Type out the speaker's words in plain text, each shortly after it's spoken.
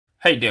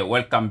Hey there,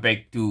 welcome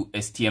back to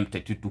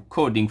STM32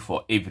 Coding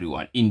for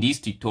Everyone. In this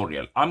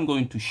tutorial, I'm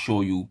going to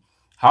show you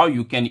how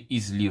you can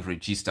easily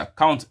register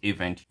count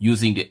event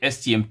using the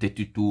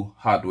STM32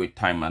 hardware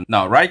timer.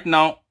 Now, right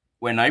now,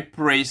 when I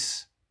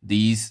press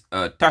this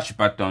touch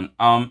button,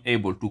 I'm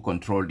able to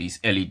control this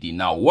LED.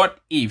 Now, what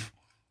if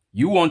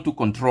you want to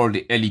control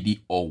the LED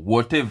or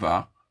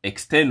whatever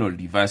external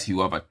device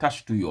you have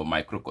attached to your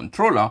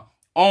microcontroller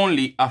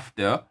only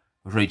after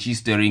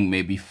registering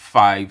maybe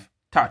 5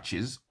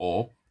 touches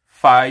or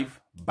 5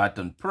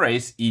 button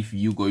press if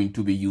you're going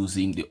to be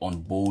using the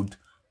onboard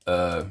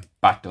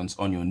buttons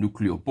on your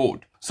Nucleo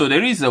board. So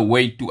there is a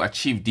way to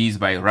achieve this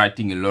by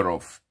writing a lot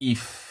of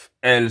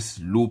if-else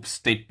loop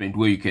statement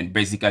where you can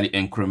basically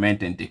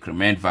increment and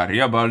decrement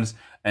variables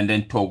and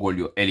then toggle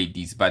your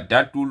LEDs. But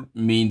that will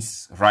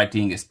means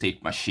writing a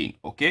state machine,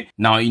 okay?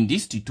 Now in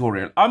this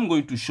tutorial, I'm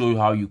going to show you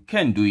how you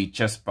can do it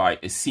just by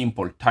a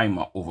simple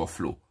timer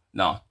overflow.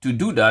 Now to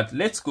do that,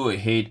 let's go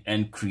ahead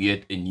and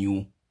create a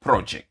new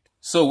project.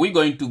 So we're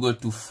going to go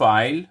to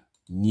File,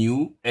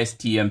 New,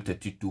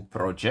 STM32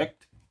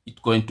 Project. It's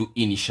going to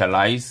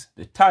initialize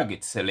the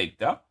target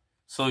selector.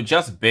 So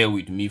just bear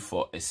with me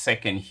for a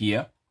second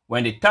here.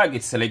 When the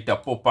target selector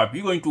pop up,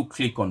 you're going to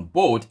click on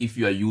board if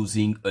you are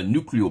using a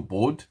Nucleo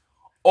board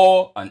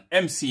or an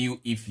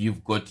MCU if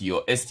you've got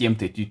your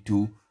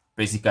STM32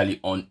 basically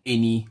on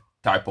any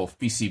type of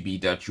PCB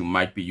that you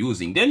might be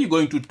using. Then you're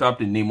going to type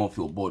the name of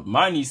your board.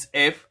 Mine is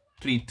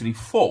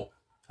F334. All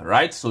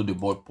right, so the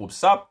board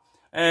pops up.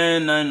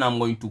 And then I'm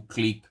going to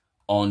click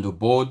on the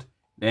board.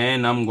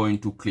 Then I'm going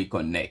to click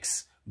on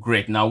next.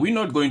 Great. Now we're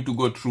not going to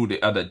go through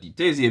the other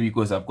details here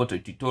because I've got a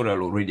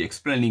tutorial already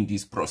explaining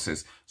this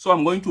process. So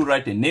I'm going to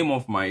write the name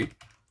of my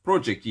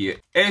project here.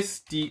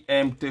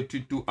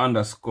 STM32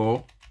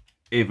 underscore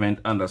event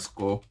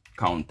underscore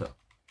counter.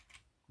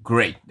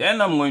 Great.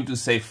 Then I'm going to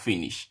say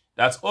finish.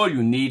 That's all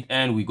you need.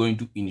 And we're going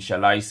to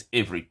initialize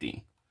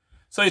everything.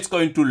 So it's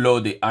going to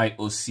load the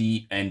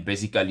IOC and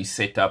basically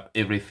set up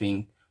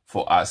everything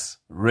for us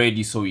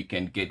ready so we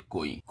can get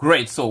going.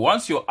 Great. So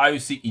once your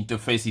IOC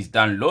interface is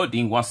done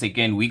loading, once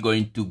again, we're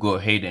going to go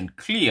ahead and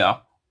clear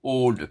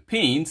all the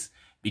pins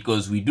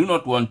because we do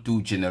not want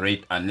to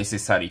generate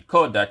unnecessary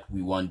code that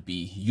we won't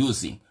be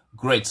using.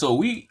 Great. So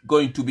we're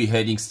going to be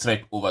heading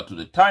straight over to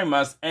the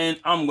timers and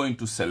I'm going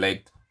to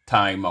select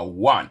timer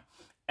 1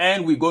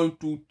 and we're going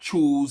to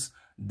choose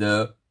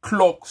the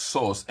clock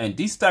source. And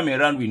this time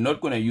around, we're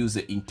not going to use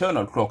the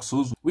internal clock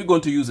source. We're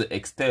going to use the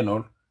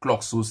external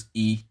clock source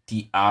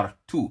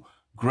ETR2.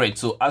 Great.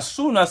 So as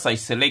soon as I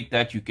select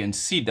that, you can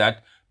see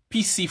that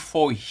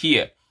PC4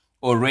 here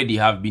already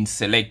have been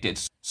selected.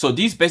 So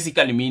this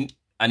basically means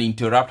an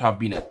interrupt have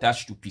been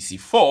attached to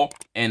PC4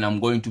 and I'm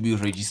going to be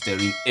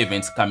registering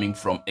events coming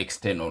from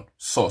external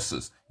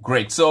sources.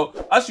 Great. So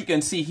as you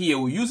can see here,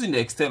 we're using the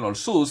external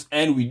source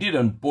and we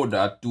didn't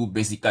bother to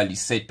basically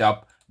set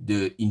up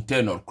the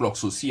internal clock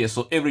source here,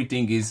 so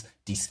everything is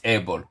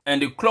disabled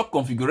and the clock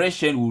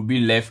configuration will be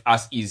left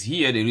as is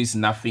here. There is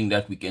nothing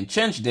that we can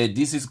change there.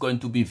 This is going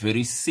to be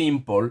very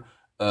simple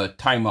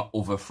timer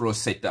overflow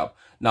setup.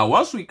 Now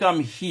once we come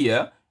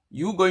here,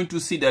 you're going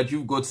to see that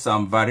you've got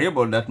some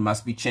variable that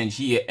must be changed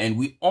here and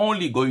we're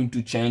only going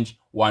to change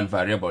one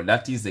variable,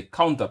 that is the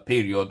counter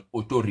period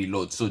auto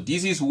reload. So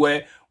this is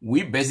where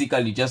we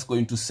basically just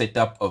going to set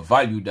up a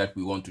value that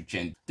we want to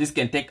change. This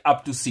can take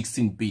up to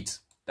 16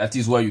 bits. That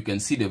is why you can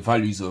see the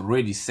value is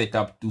already set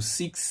up to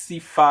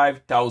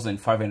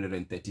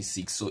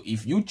 65,536. So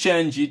if you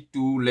change it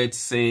to, let's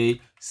say,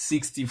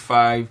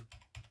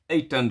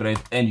 65,800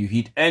 and you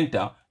hit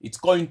enter, it's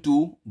going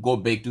to go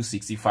back to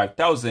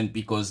 65,000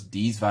 because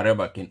this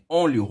variable can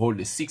only hold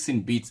the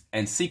 16 bits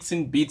and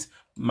 16 bits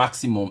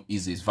maximum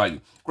is this value.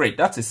 Great,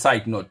 that's a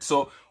side note.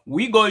 So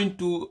we're going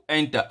to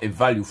enter a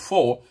value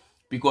 4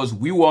 because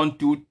we want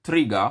to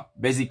trigger,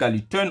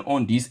 basically turn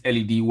on this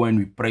LED when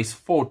we press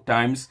 4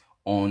 times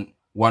on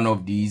one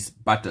of these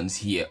buttons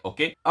here.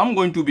 Okay, I'm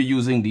going to be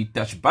using the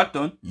touch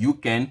button. You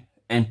can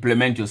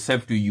implement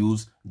yourself to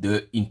use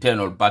the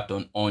internal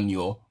button on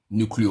your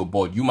Nucleo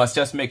board. You must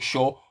just make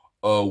sure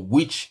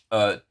which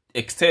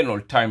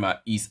external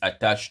timer is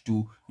attached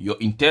to your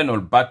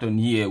internal button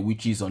here,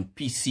 which is on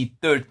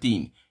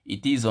PC13.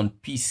 It is on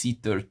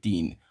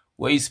PC13.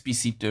 Where is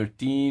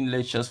PC13?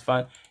 Let's just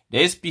find.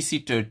 There's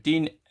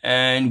PC13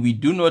 and we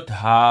do not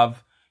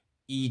have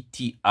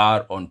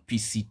ETR on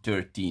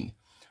PC13.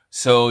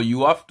 So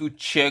you have to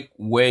check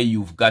where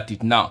you've got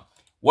it now.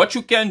 What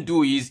you can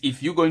do is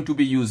if you're going to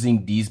be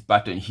using this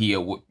button here,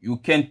 you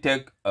can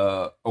take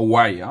a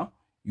wire,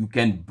 you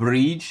can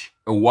bridge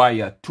a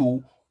wire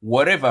to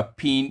whatever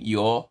pin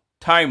your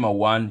timer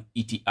 1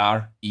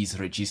 ETR is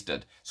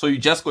registered. So you're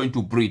just going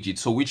to bridge it.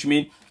 So which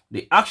means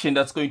the action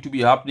that's going to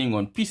be happening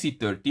on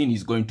PC13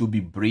 is going to be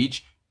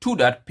bridged to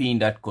that pin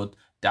that got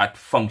that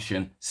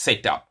function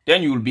set up.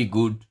 Then you will be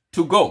good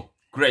to go.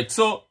 Great.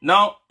 So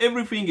now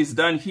everything is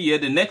done here.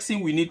 The next thing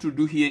we need to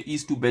do here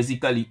is to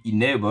basically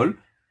enable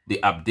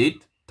the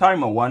update,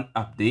 timer 1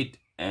 update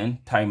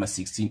and timer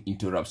 16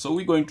 interrupt. So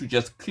we're going to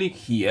just click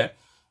here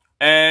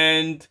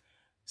and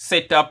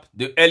set up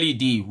the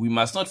LED. We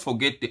must not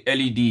forget the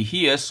LED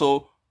here.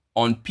 So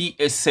on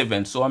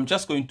PS7, so I'm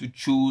just going to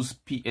choose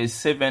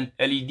PS7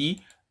 LED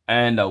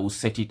and I will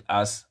set it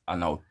as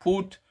an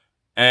output,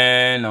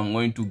 and I'm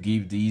going to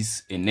give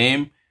this a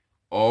name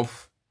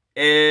of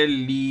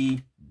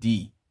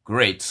LED.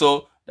 Great.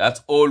 So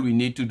that's all we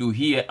need to do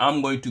here.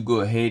 I'm going to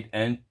go ahead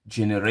and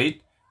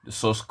generate the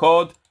source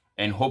code,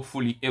 and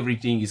hopefully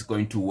everything is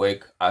going to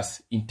work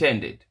as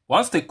intended.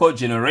 Once the code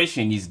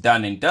generation is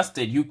done and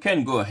dusted, you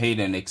can go ahead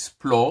and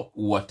explore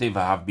whatever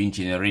have been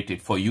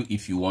generated for you.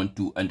 If you want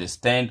to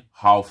understand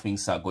how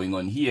things are going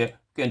on here,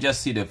 you can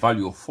just see the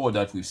value of 4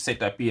 that we've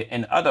set up here,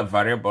 and other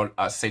variables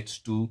are set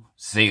to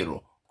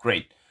 0.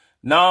 Great.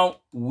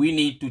 Now we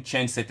need to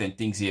change certain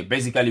things here.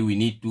 Basically, we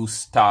need to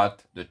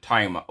start the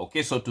timer.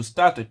 Okay, so to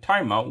start a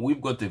timer,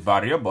 we've got a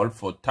variable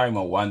for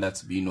timer 1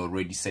 that's been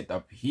already set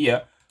up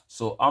here.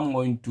 So I'm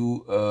going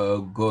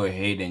to go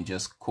ahead and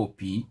just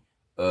copy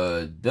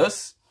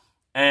this,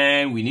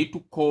 and we need to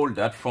call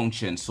that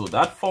function. So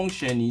that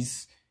function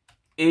is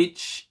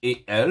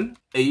HAL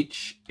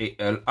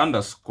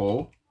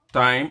underscore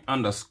time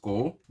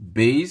underscore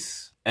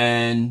base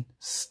and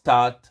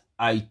start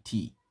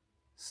underscore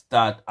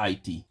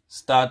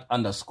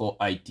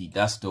IT.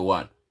 That's the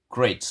one.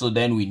 Great. So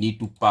then we need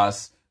to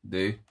pass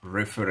the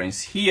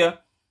reference here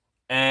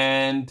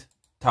and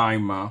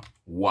timer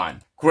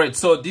 1. Great.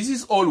 So this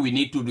is all we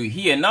need to do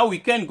here. Now we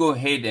can go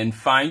ahead and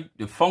find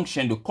the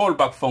function, the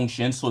callback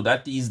function. So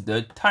that is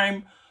the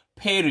time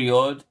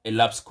period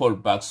elapsed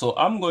callback. So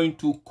I'm going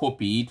to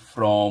copy it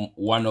from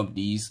one of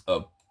these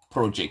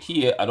project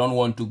here. I don't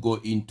want to go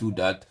into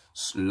that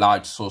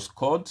large source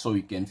code, so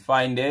you can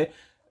find it,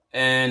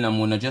 and I'm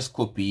gonna just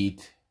copy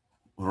it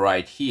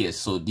right here.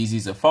 So this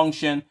is a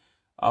function.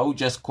 I will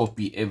just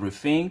copy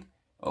everything.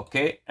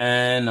 Okay,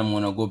 and I'm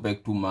gonna go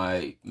back to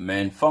my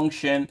main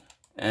function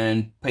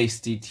and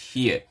paste it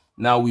here.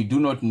 Now we do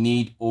not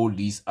need all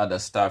these other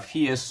stuff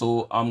here,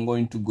 so I'm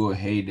going to go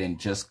ahead and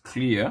just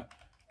clear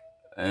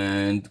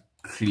and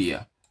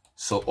clear.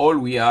 So all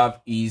we have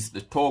is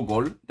the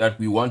toggle that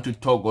we want to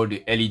toggle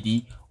the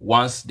LED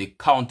once the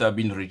count have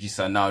been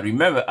registered. Now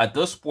remember, at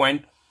this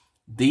point,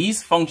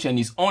 this function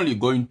is only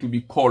going to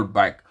be called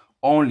back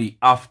only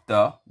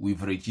after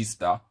we've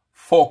registered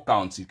 4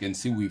 counts. You can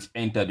see we've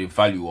entered the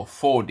value of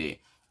 4 there.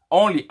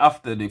 Only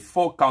after the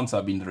 4 counts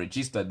have been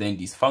registered, then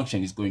this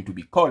function is going to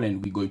be called,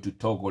 and we're going to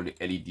toggle the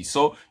LED.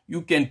 So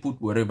you can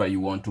put wherever you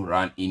want to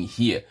run in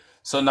here.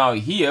 So now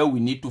here we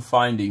need to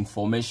find the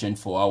information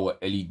for our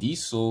LED.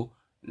 So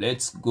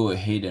let's go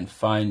ahead and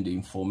find the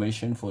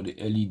information for the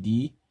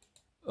LED.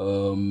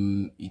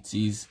 It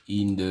is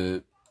in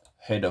the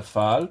header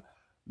file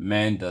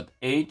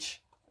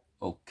main.h.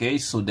 Okay,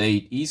 so there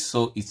it is.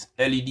 So it's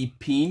LED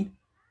pin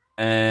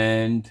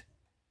and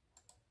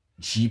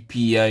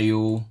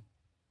GPIO,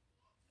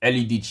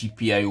 LED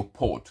GPIO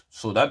port.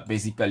 So that's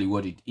basically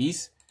what it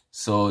is.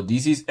 So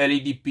this is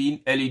LED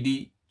pin,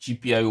 LED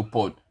GPIO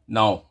port.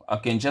 Now I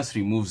can just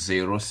remove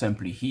 0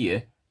 simply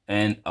here,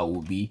 and I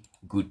will be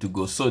good to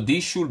go. So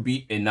this should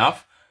be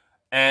enough,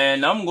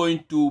 and I'm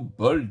going to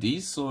build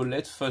this. So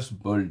let's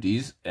first build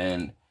this,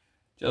 and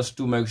just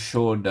to make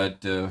sure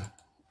that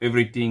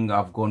everything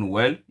have gone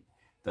well,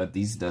 that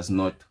this does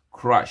not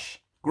crash.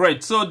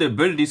 Great. So the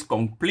build is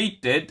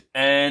completed,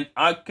 and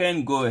I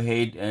can go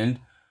ahead and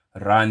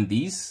run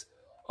this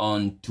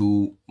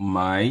onto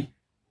my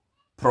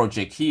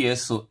project here.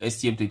 So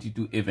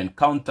STM32 event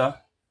counter.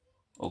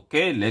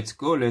 Okay, let's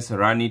go. Let's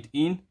run it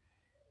in.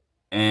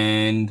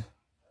 And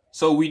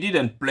so we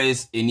didn't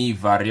place any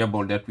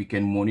variable that we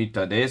can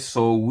monitor there.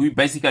 So we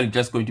basically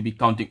just going to be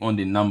counting on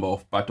the number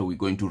of battle we're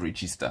going to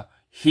register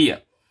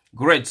here.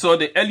 Great. So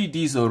the LED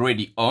is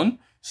already on.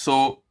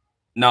 So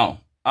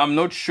now I'm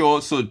not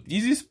sure. So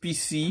this is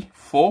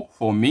PC4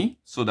 for me.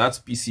 So that's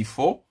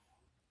PC4.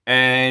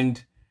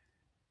 And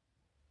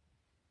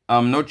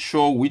I'm not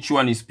sure which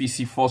one is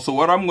PC4. So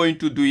what I'm going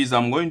to do is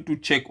I'm going to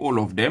check all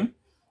of them,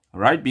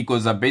 right?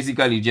 Because I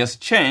basically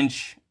just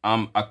changed.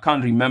 I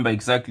can't remember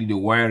exactly the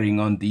wiring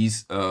on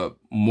this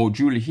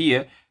module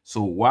here.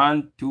 So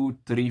 1, 2,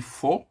 3,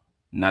 4,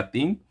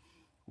 nothing.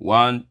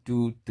 1,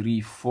 2,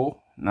 3,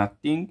 4,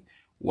 nothing.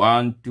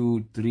 1,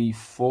 2, 3,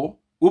 4.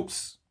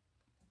 Oops.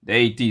 There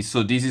it is.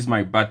 So this is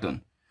my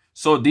button.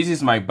 So this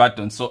is my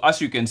button. So as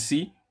you can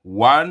see,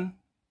 1,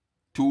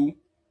 2,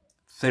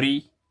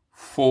 3,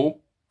 4,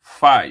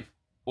 5.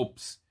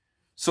 Oops.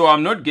 So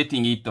I'm not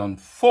getting it on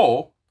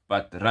 4,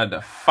 but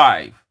rather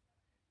 5.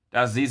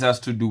 This has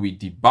to do with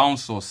the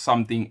bounce or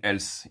something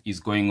else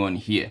is going on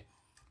here.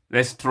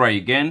 Let's try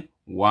again.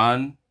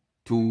 1,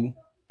 2,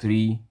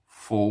 3,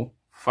 4,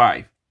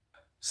 5.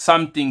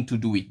 Something to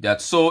do with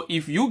that. So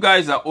if you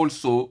guys are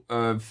also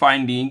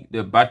finding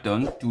the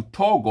button to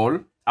toggle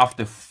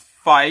after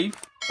 5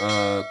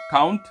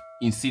 count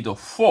instead of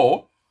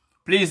 4,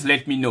 please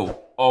let me know.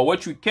 Or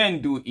what you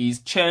can do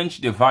is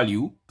change the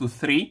value to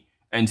 3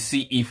 and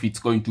see if it's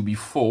going to be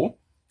 4,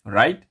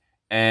 right?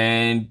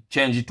 And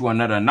change it to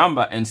another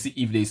number and see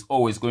if there's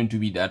always going to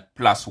be that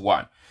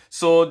 +1.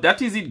 So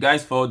that is it,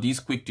 guys, for this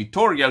quick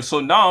tutorial. So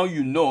now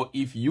you know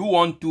if you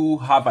want to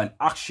have an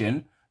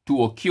action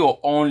to occur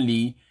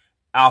only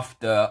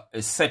after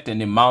a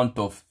certain amount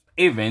of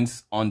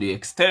events on the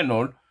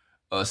external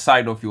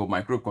side of your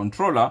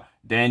microcontroller,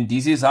 then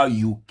this is how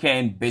you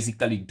can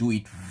basically do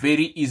it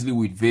very easily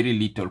with very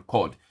little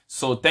code.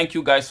 So thank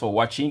you guys for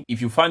watching.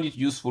 If you find it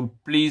useful,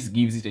 please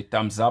give it a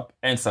thumbs up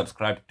and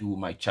subscribe to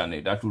my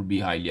channel. That will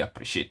be highly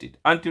appreciated.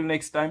 Until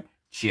next time,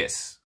 cheers.